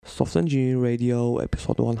Software Engineering Radio,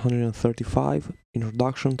 episode 135,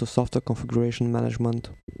 Introduction to Software Configuration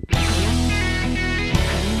Management.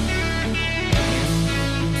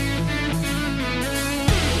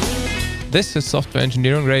 This is Software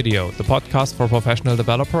Engineering Radio, the podcast for professional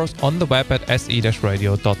developers on the web at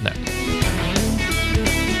se-radio.net.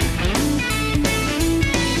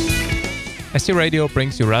 SE Radio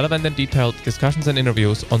brings you relevant and detailed discussions and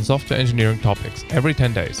interviews on software engineering topics every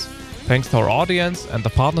 10 days. Thanks to our audience and the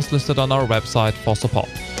partners listed on our website for support.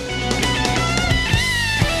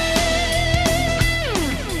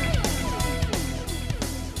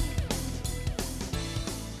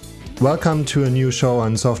 Welcome to a new show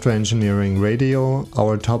on Software Engineering Radio.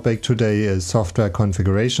 Our topic today is software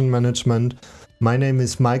configuration management. My name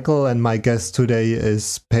is Michael and my guest today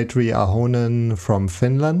is Petri Ahonen from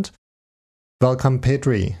Finland. Welcome,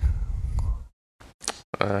 Petri.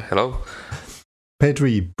 Hello.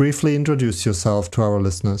 Petri, briefly introduce yourself to our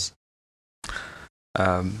listeners.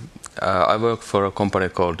 I work for a company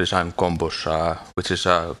called Design Combus, which is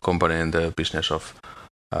a company in the business of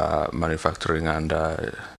manufacturing and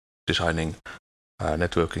designing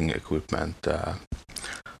networking equipment.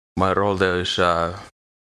 My role there is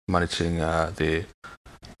managing the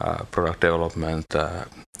product development,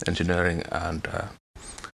 engineering, and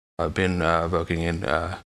I've been working in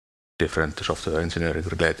different software engineering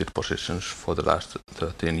related positions for the last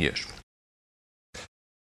 13 years.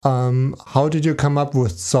 How did you come up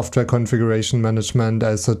with software configuration management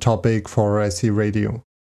as a topic for SE Radio?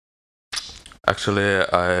 Actually,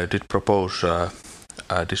 I did propose a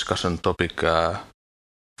discussion topic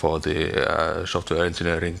for the software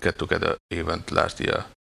engineering get-together event last year.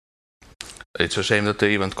 It's a shame that the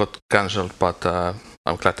event got cancelled, but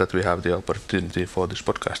I'm glad that we have the opportunity for this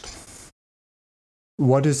podcast.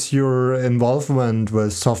 What is your involvement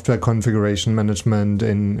with software configuration management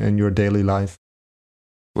in your daily life?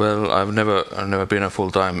 Well, I've never been a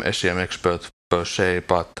full-time SCM expert per se,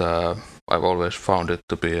 but I've always found it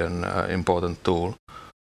to be an important tool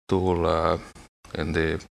in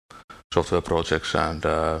the software projects, and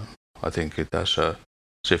I think it has a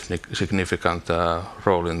significant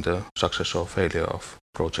role in the success or failure of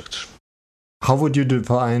projects. How would you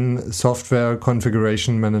define software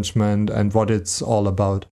configuration management and what it's all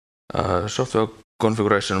about? Software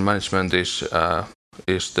configuration management is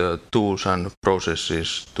the tools and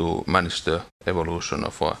processes to manage the evolution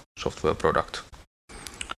of a software product.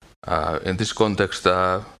 In this context,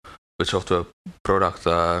 with software product,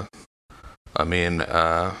 I mean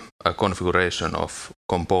a configuration of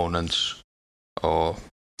components or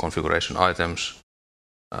configuration items.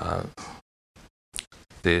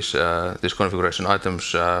 These configuration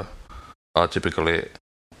items are typically,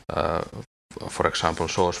 for example,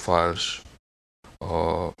 source files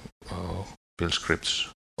or build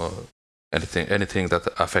scripts or anything that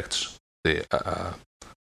affects the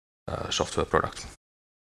software product.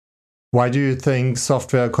 Why do you think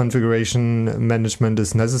software configuration management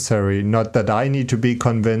is necessary? Not that I need to be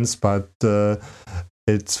convinced, but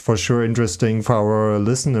it's for sure interesting for our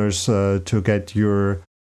listeners to get your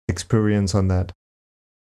experience on that.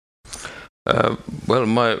 Well,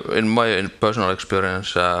 in my personal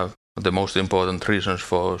experience, the most important reasons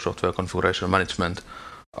for software configuration management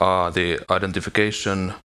are the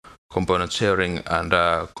identification, component sharing, and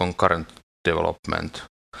concurrent development.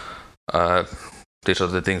 These are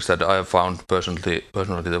the things that I have found personally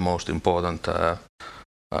the most important.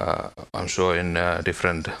 I'm sure in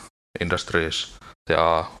different industries there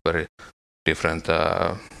are very different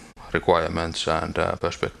requirements and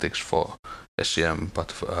perspectives for SCM,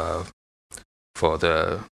 but for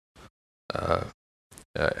the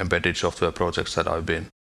embedded software projects that I've been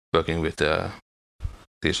working with,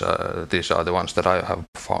 these are the ones that I have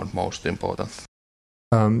found most important.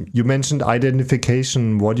 You mentioned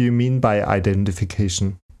identification. What do you mean by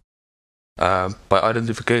identification? By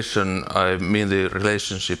identification, I mean the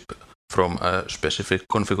relationship from a specific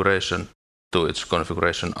configuration to its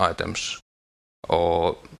configuration items,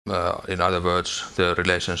 or in other words, the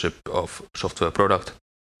relationship of software product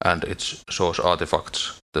and its source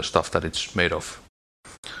artifacts, the stuff that it's made of.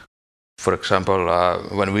 For example,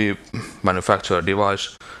 when we manufacture a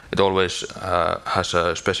device, it always has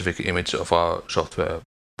a specific image of our software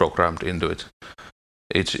programmed into it.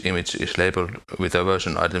 Each image is labeled with a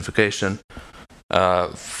version identification,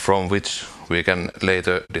 from which we can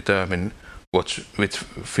later determine which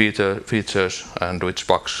features and which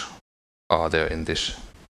bugs are there in this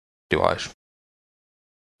device.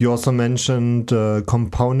 You also mentioned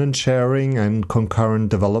component sharing and concurrent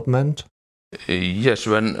development. Yes,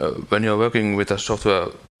 when you're working with a software,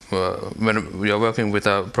 when we are working with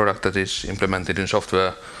a product that is implemented in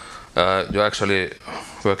software, you're actually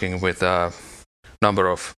working with a number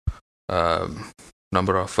of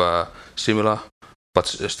similar but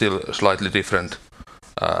still slightly different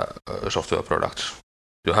software products.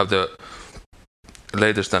 You have the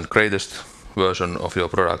latest and greatest version of your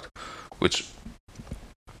product, which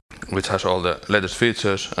has all the latest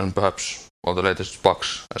features and perhaps all the latest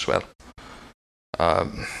bugs as well.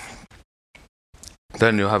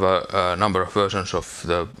 Then you have a number of versions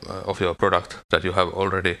of your product that you have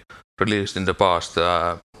already released in the past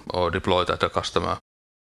or deployed at a customer.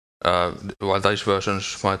 While these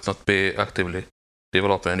versions might not be actively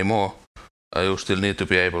developed anymore, you still need to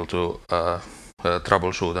be able to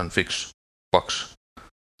troubleshoot and fix bugs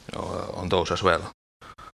on those as well.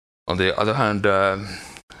 On the other hand,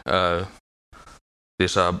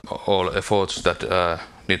 these are all efforts that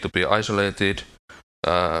need to be isolated,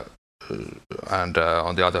 and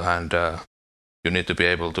on the other hand, you need to be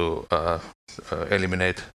able to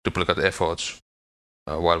eliminate duplicate efforts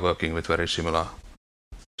while working with very similar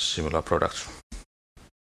products.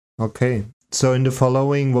 Okay, so in the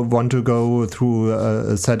following, we want to go through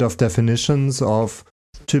a set of definitions of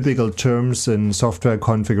typical terms in software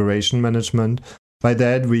configuration management. By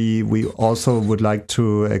that, we also would like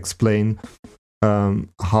to explain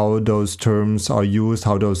how those terms are used,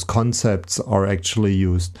 how those concepts are actually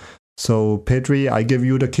used. So, Petri, I give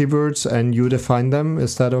you the keywords and you define them.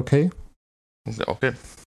 Is that okay? Okay.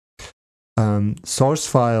 Source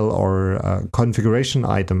file or configuration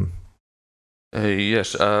item.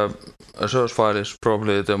 Yes, a source file is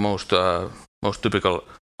probably the most typical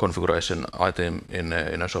configuration item in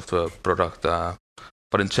a software product.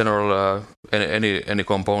 But in general, any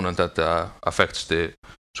component that affects the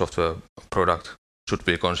software product should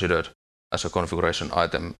be considered as a configuration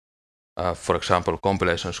item. For example,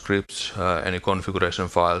 compilation scripts, any configuration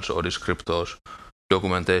files or descriptors,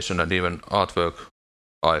 documentation, and even artwork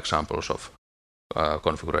are examples of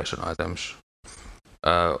configuration items.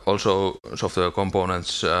 Also, software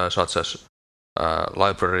components such as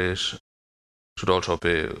libraries should also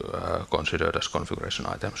be considered as configuration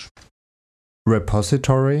items.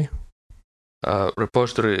 Repository?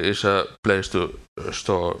 Repository is a place to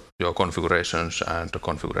store your configurations and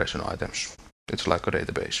configuration items. It's like a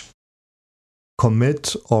database.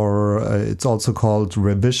 Commit, or it's also called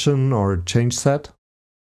revision or change set?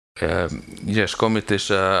 Yes, commit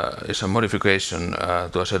is a modification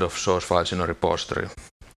to a set of source files in a repository.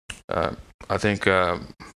 I think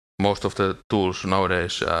most of the tools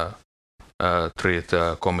nowadays treat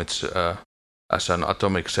commits as an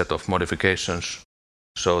atomic set of modifications,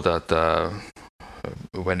 so that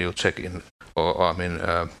when you check in,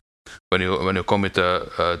 when you commit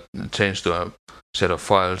a change to a set of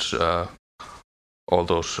files, all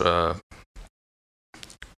those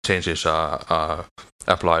changes are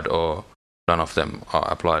applied, or none of them are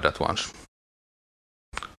applied at once.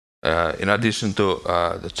 In addition to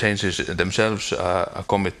the changes themselves, a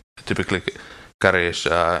commit typically carries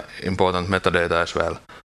important metadata as well,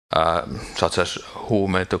 such as who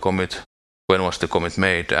made the commit, when was the commit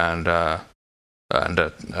made, and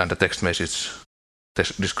the text message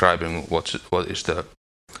describing what is the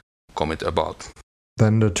commit about.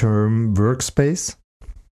 Then the term workspace?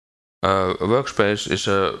 A workspace is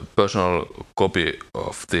a personal copy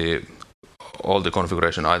of all the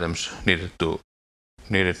configuration items needed to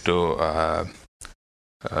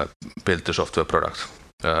build the software product,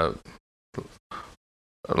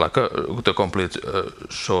 like the complete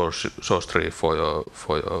source tree for your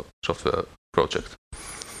software project.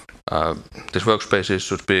 These workspaces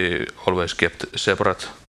should be always kept separate,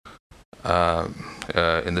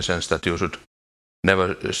 in the sense that you should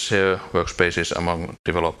never share workspaces among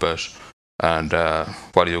developers, and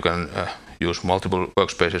while you can use multiple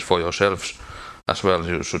workspaces for yourselves as well,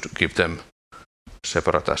 you should keep them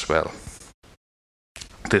separate as well.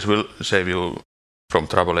 This will save you from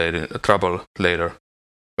trouble later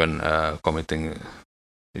when committing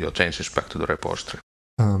your changes back to the repository.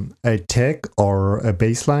 A tag or a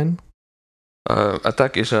baseline? A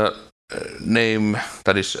tag is a name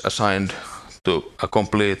that is assigned to a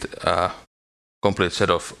complete set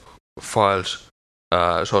of files,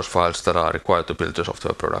 source files that are required to build the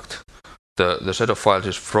software product. The set of files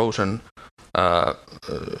is frozen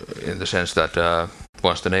in the sense that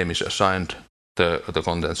once the name is assigned, the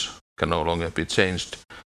contents can no longer be changed.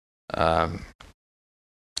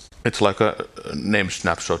 It's like a name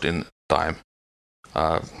snapshot in time.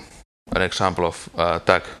 An example of a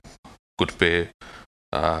tag could be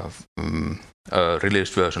a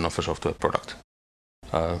released version of a software product.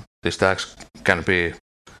 These tags can be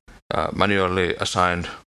manually assigned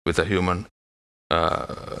with a human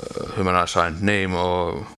assigned name,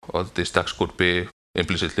 or these tags could be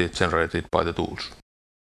implicitly generated by the tools.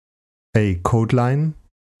 A code line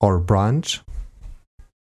or branch?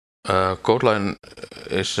 Code line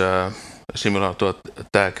is similar to a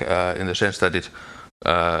tag in the sense that it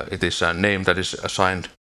is a name that is assigned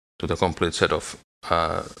to the complete set of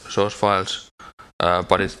source files,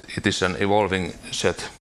 but it is an evolving set,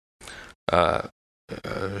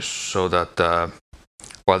 so that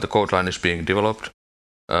while the code line is being developed,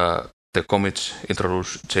 the commits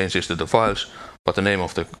introduce changes to the files, but the name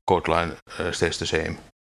of the code line stays the same.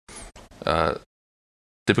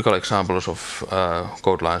 Typical examples of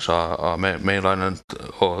code lines are mainline and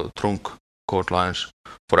or trunk code lines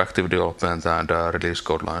for active development and release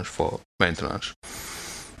code lines for maintenance.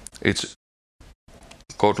 Each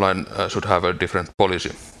code line should have a different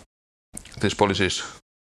policy. These policies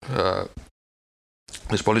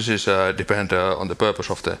depend on the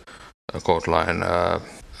purpose of the code line,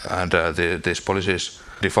 and these policies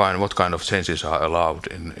define what kind of changes are allowed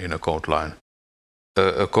in a code line.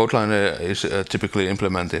 A code line is typically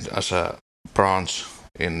implemented as a branch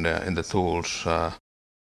in the tools,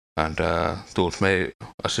 and tools may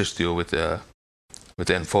assist you with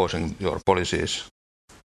enforcing your policies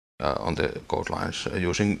on the code lines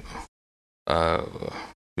using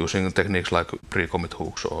techniques like pre-commit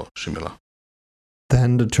hooks or similar.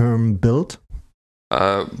 Then the term build?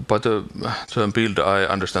 By the term build, I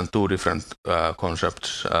understand two different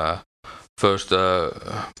concepts. First,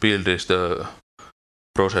 build is the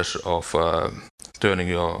process of turning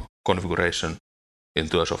your configuration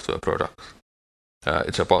into a software product.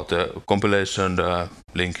 It's about the compilation,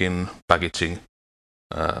 linking, packaging,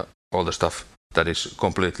 all the stuff that is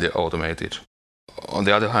completely automated. On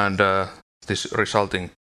the other hand, this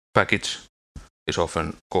resulting package is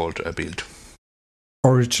often called a build.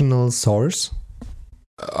 Original source?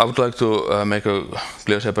 I would like to make a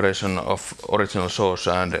clear separation of original source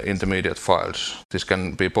and intermediate files. This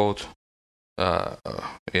can be both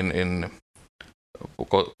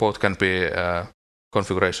both can be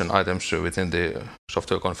configuration items within the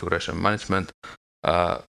software configuration management,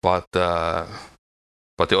 but the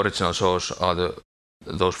original source are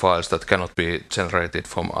those files that cannot be generated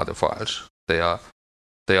from other files. They are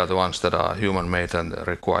the ones that are human-made and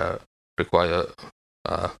require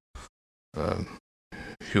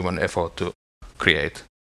human effort to create.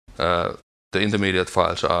 The intermediate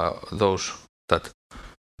files are those that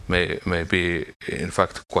may be in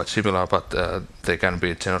fact quite similar, but they can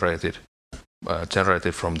be generated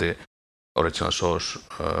from the original source.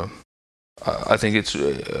 I think it's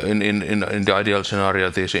in the ideal scenario,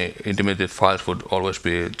 these intermediate files would always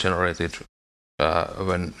be generated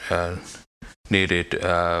when needed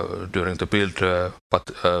during the build,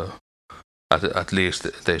 but at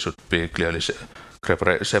least they should be clearly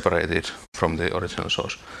separated from the original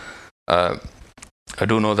source. I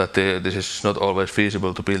do know that this is not always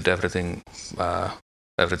feasible to build everything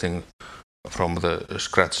from the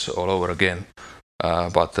scratch all over again,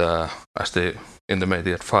 but as the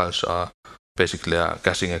intermediate files are basically a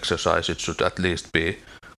caching exercise, it should at least be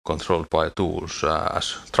controlled by tools,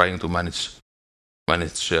 as trying to manage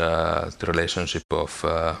the relationship of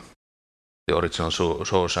the original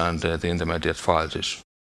source and the intermediate files is,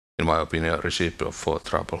 in my opinion, a recipe for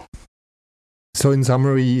trouble. So in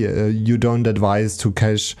summary, you don't advise to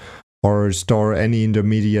cache or store any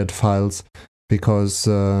intermediate files because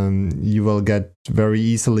you will very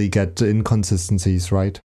easily get inconsistencies,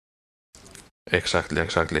 right? Exactly.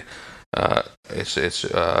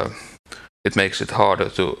 It makes it harder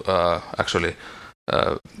to actually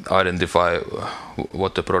identify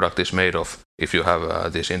what the product is made of if you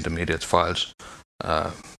have these intermediate files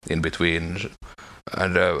in between.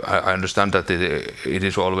 And I understand that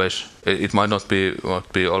it might not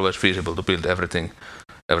be always feasible to build everything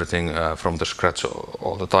from the scratch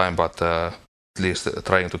all the time, but at least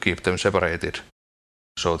trying to keep them separated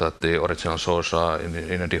so that the original source are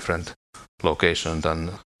in a different location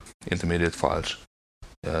than intermediate files,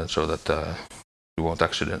 so that you won't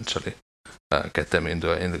accidentally get them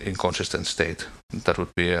into an inconsistent state. That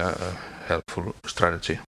would be a helpful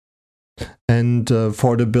strategy. And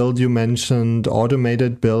for the build, you mentioned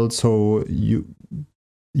automated build, so you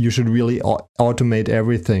should really automate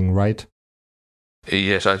everything, right?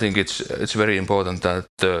 Yes, I think it's very important that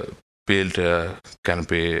the build can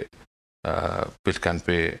be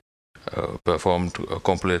performed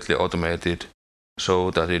completely automated,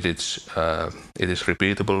 so that it is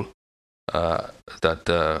repeatable, that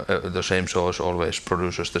the same source always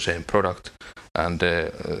produces the same product, and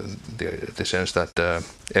the sense that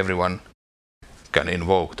everyone can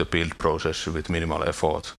invoke the build process with minimal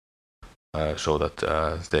effort, so that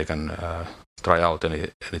they can try out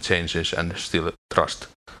any changes and still trust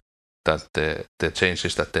that the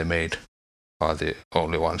changes that they made are the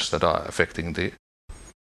only ones that are affecting the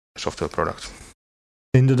software product.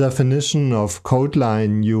 In the definition of code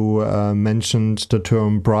line, you mentioned the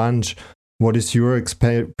term branch. What is your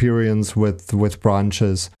experience with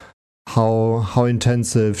branches? How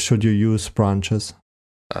intensive should you use branches?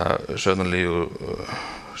 Certainly you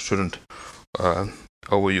shouldn't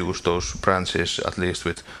overuse those branches, at least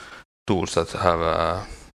with tools that have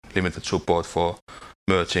limited support for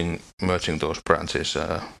merging those branches.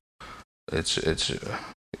 It's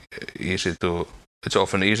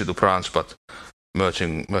often easy to branch, but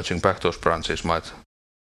merging back those branches might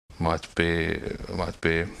be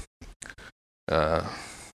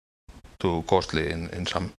too costly in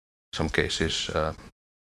some cases.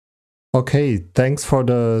 Okay, thanks for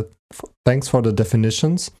the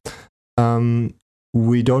definitions.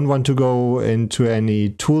 We don't want to go into any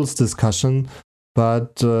tools discussion,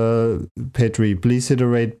 but Petri, please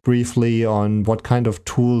iterate briefly on what kind of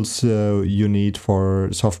tools you need for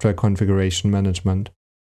software configuration management.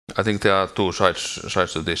 I think there are two sides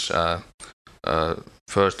to this.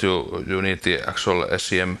 First, you need the actual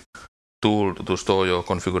SCM tool to store your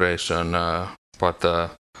configuration, but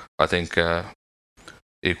I think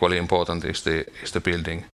equally important is the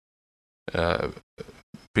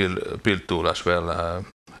build tool as well,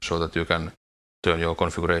 so that you can turn your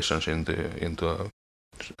configurations into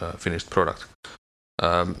a finished product.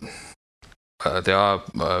 There are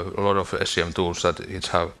a lot of SCM tools that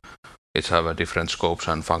each have different scopes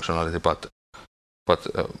and functionality, but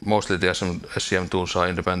mostly the SCM tools are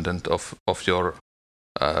independent of your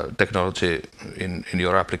technology in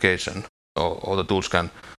your application. All the tools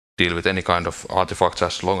can deal with any kind of artifacts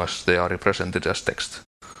as long as they are represented as text.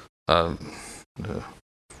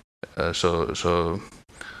 So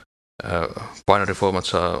binary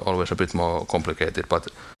formats are always a bit more complicated, but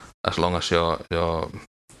as long as your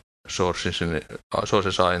sources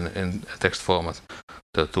are in text format,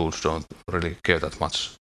 the tools don't really care that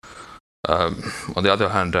much. On the other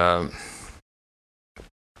hand,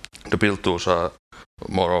 the build tools are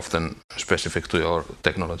more often specific to your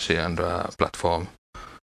technology and platform,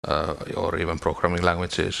 or even programming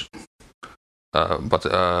languages. But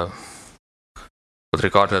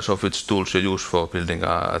regardless of which tools you use for building,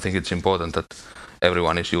 I think it's important that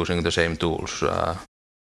everyone is using the same tools.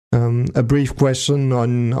 A brief question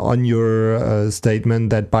on your statement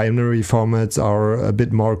that binary formats are a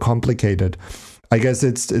bit more complicated. I guess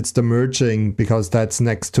it's the merging, because that's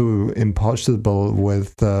next to impossible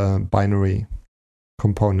with binary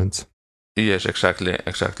components. Yes, exactly.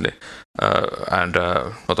 And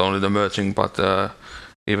not only the merging, but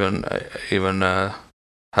even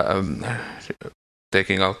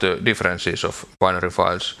taking out the differences of binary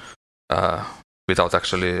files without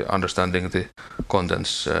actually understanding the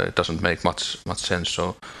contents, it doesn't make much sense.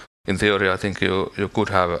 So in theory, I think you could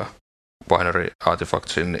have binary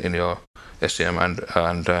artifacts in your SCM,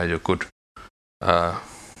 and you could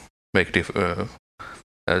make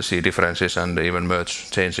see differences and even merge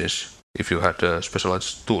changes if you had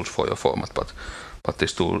specialized tools for your format. But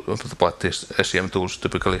these SCM tools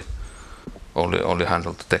typically only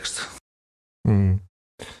handle the text.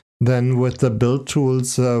 Then with the build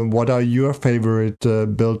tools, what are your favorite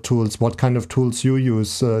build tools? What kind of tools do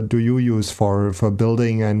you use for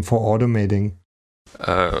building and for automating?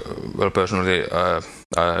 Well, personally,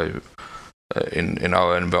 in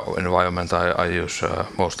our environment, I use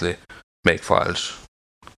mostly Makefiles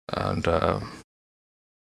and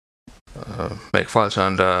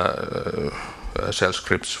shell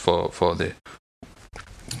scripts for the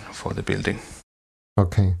building.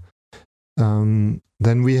 Okay.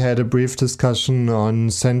 Then we had a brief discussion on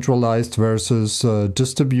centralized versus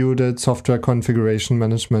distributed software configuration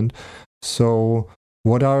management. So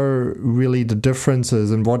what are really the differences,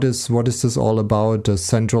 and what is this all about, the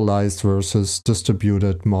centralized versus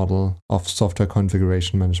distributed model of software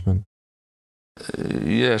configuration management?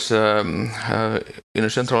 Yes, in a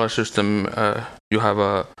centralized system, you have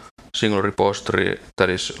a single repository that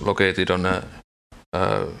is located on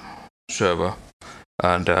a server,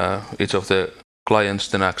 and each of the clients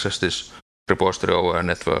then access this repository over a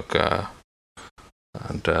network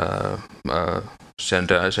and send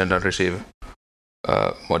and receive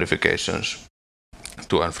modifications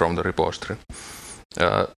to and from the repository.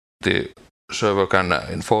 The server can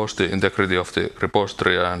enforce the integrity of the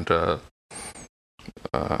repository, and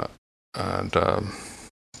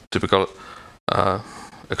typical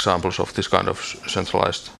examples of this kind of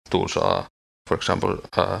centralized tools are, for example,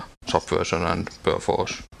 Subversion and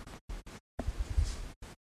Perforce.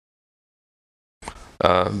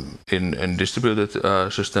 In distributed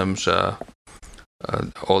systems,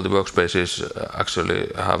 all the workspaces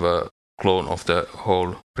actually have a clone of the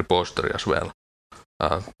whole repository as well.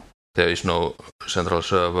 There is no central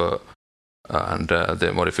server, and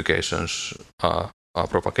the modifications are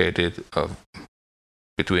propagated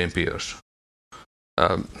between peers.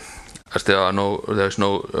 As there is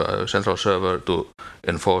no central server to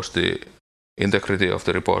enforce the integrity of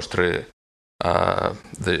the repository,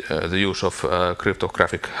 the use of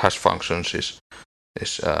cryptographic hash functions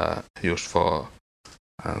is used for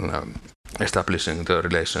establishing the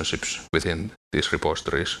relationships within these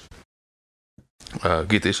repositories.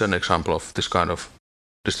 Git is an example of this kind of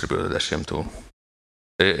distributed SCM tool.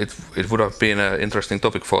 It would have been an interesting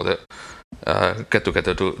topic for the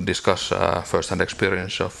get-together to discuss first-hand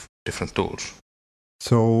experience of different tools.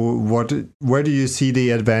 So where do you see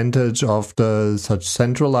the advantage of such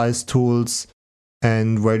centralized tools,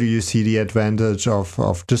 and where do you see the advantage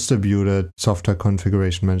of distributed software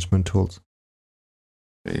configuration management tools?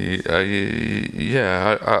 I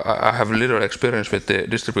have little experience with the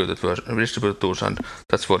distributed tools, and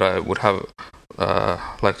that's what I would have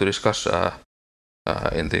like to discuss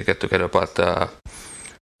in the get-together. But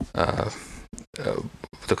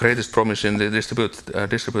the greatest promise in the distributed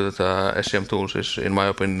SCM tools is, in my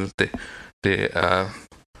opinion, the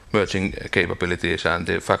merging capabilities and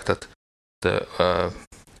the fact that the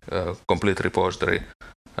complete repository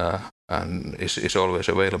is always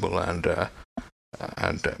available, and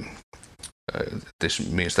this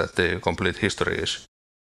means that the complete history is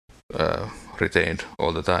retained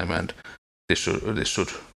all the time, and this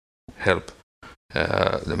should help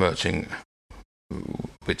the merging,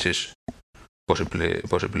 which is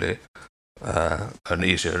possibly an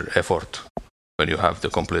easier effort when you have the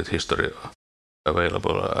complete history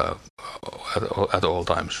available at all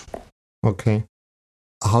times. Okay.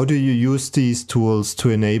 How do you use these tools to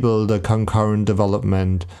enable the concurrent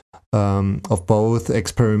development of both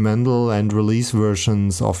experimental and release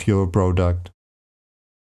versions of your product?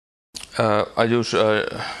 I use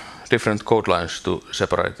different code lines to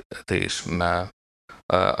separate these.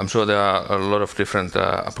 I'm sure there are a lot of different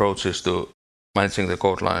approaches to managing the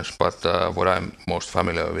code lines, but what I'm most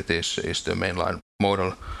familiar with is the mainline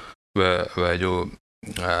model, where you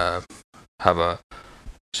have a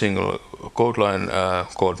single code line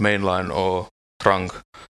called mainline or trunk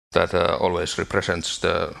that always represents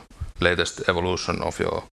the latest evolution of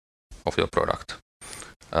your product.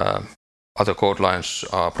 Other code lines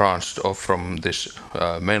are branched off from this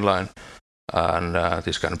mainline, and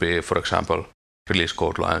this can be, for example, release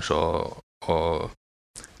code lines or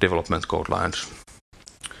development code lines.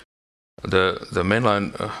 The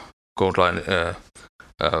mainline code line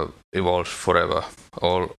evolves forever.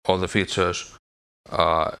 All the features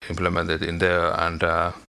are implemented in there, and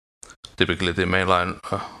typically the mainline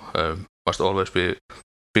must always be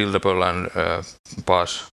buildable and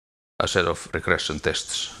pass a set of regression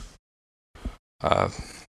tests. A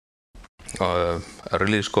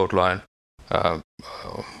release code line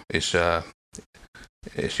is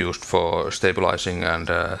used for stabilizing and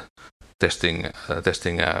testing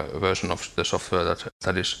a version of the software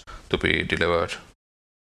that is to be delivered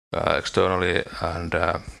externally, and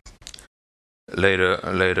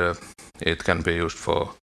later it can be used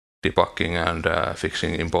for debugging and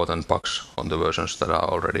fixing important bugs on the versions that are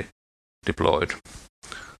already deployed.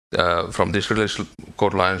 From these release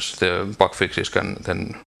code lines, the bug fixes can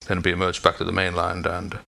then be merged back to the mainline,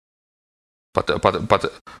 but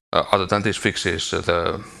other than these fixes,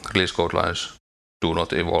 the release code lines do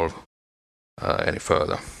not evolve any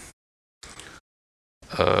further.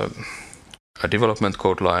 A development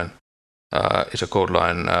code line is a code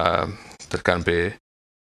line that can be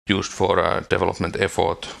used for a development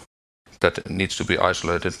effort that needs to be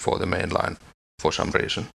isolated for the mainline for some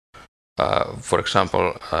reason. For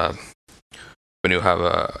example, when you have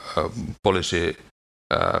a policy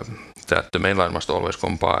that the mainline must always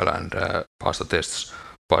compile and pass the tests,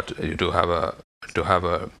 but you do have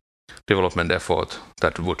a development effort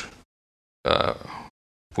that would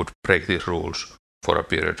break these rules for a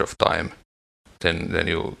period of time, then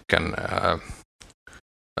you can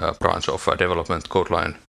branch off a development code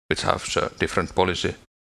line which has a different policy,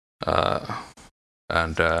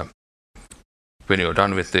 and when you're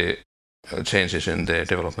done with the changes in the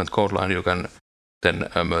development code line, you can then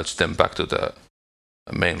merge them back to the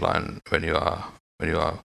mainline when you are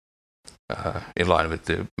in line with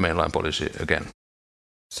the mainline policy again.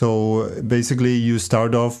 So basically, you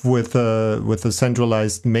start off with a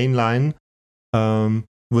centralized mainline,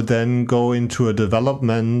 would then go into a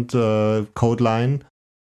development code line.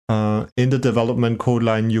 In the development code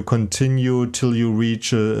line, you continue till you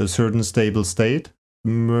reach a certain stable state,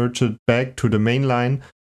 merge it back to the mainline,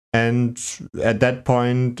 And at that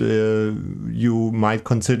point, you might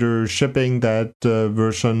consider shipping that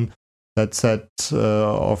version, that set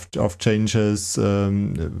of changes,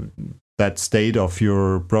 that state of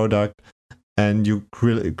your product, and you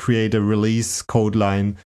create a release code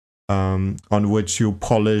line on which you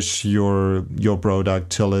polish your product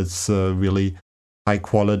till it's really high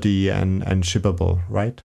quality and shippable,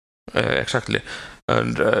 right? Exactly,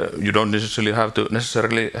 and you don't necessarily have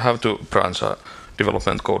to branch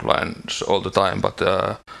development code lines all the time, but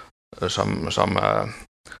some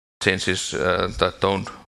changes that don't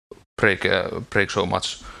break so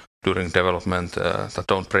much during development, that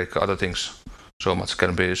don't break other things so much,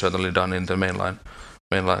 can be certainly done in the mainline.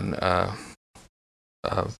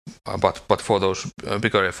 But for those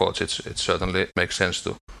bigger efforts, it certainly makes sense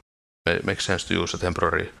to use a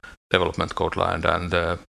temporary development code line, and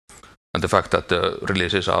the fact that the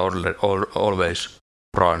releases are always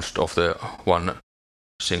branched off the one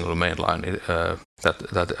single mainline,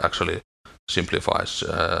 that actually simplifies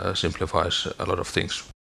a lot of things.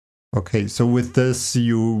 Okay, so with this,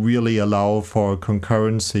 you really allow for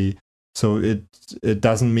concurrency. So it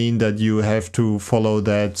doesn't mean that you have to follow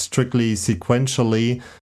that strictly sequentially,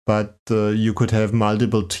 but you could have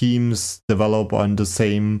multiple teams develop on the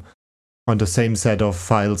same set of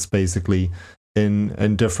files, basically,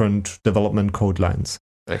 in different development code lines.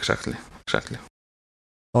 Exactly.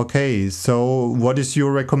 Okay, so what is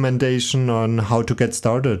your recommendation on how to get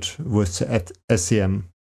started with SCM?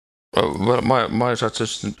 Well, my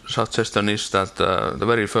suggestion is that the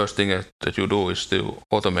very first thing that you do is to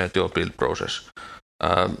automate your build process.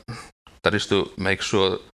 That is to make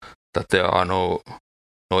sure that there are no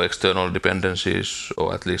external dependencies,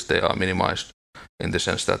 or at least they are minimized, in the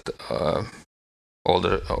sense that all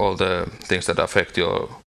the things that affect your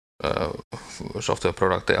software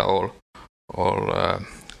product, they are all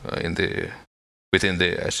within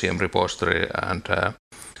the SCM repository, and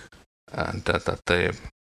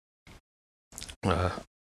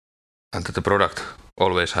that the product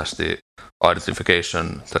always has the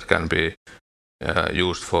identification that can be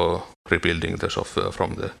used for rebuilding the software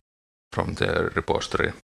from the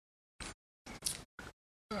repository,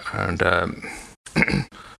 and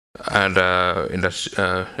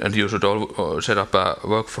you should set up a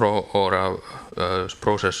workflow or a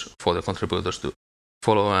process for the contributors to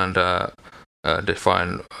follow, and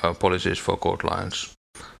define policies for code lines.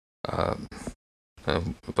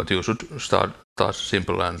 But you should start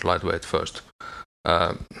simple and lightweight first.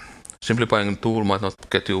 Simplifying tool might not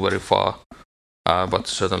get you very far, but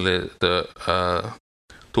certainly the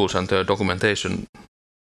tools and the documentation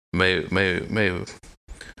may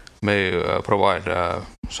provide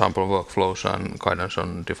sample workflows and guidance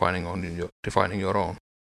on defining your own.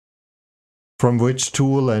 From which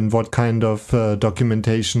tool and what kind of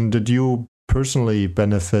documentation did you personally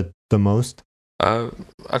benefit the most?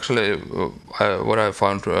 Actually, what I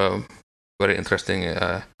found very interesting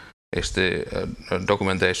is the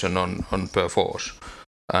documentation on Perforce,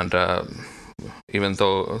 and even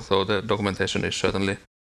though the documentation is certainly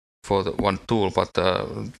for the one tool, but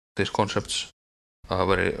these concepts are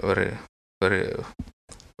very, very, very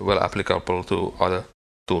well applicable to other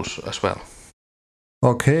tools as well.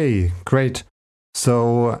 Okay, great.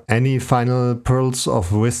 So, any final pearls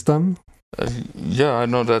of wisdom? Yeah, I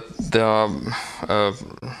know that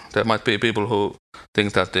there might be people who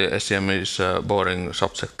think that the SCM is a boring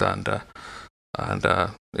subject, and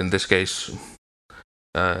in this case,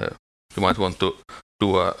 you might want to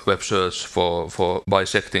do a web search for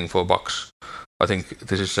bisecting for bugs. I think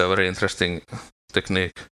this is a very interesting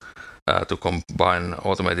technique to combine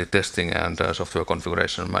automated testing and software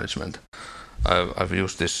configuration management. I've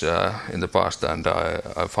used this in the past, and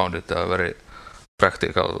I found it a very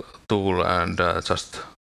practical tool, and just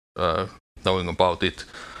knowing about it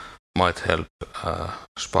might help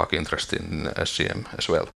spark interest in SCM as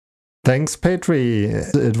well. Thanks, Petri.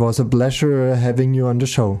 It was a pleasure having you on the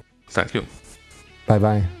show. Thank you.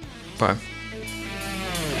 Bye-bye. Bye.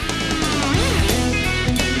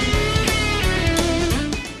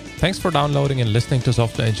 Thanks for downloading and listening to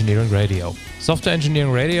Software Engineering Radio. Software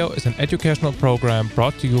Engineering Radio is an educational program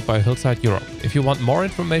brought to you by Hillside Europe. If you want more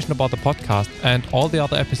information about the podcast and all the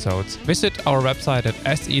other episodes, visit our website at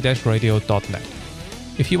se-radio.net.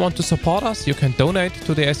 If you want to support us, you can donate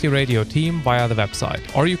to the SE Radio team via the website,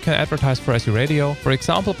 or you can advertise for SE Radio, for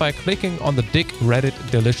example by clicking on the Dig, Reddit,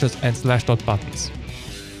 Delicious and Slashdot buttons.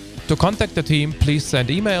 To contact the team, please send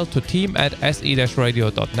email to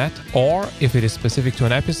team@se-radio.net, or if it is specific to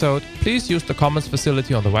an episode, please use the comments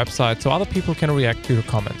facility on the website so other people can react to your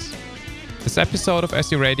comments. This episode of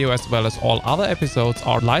SE Radio, as well as all other episodes,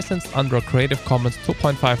 are licensed under a Creative Commons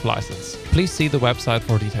 2.5 license. Please see the website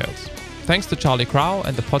for details. Thanks to Charlie Crow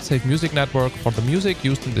and the Podsafe Music Network for the music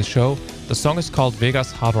used in this show. The song is called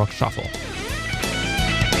Vegas Hard Rock Shuffle.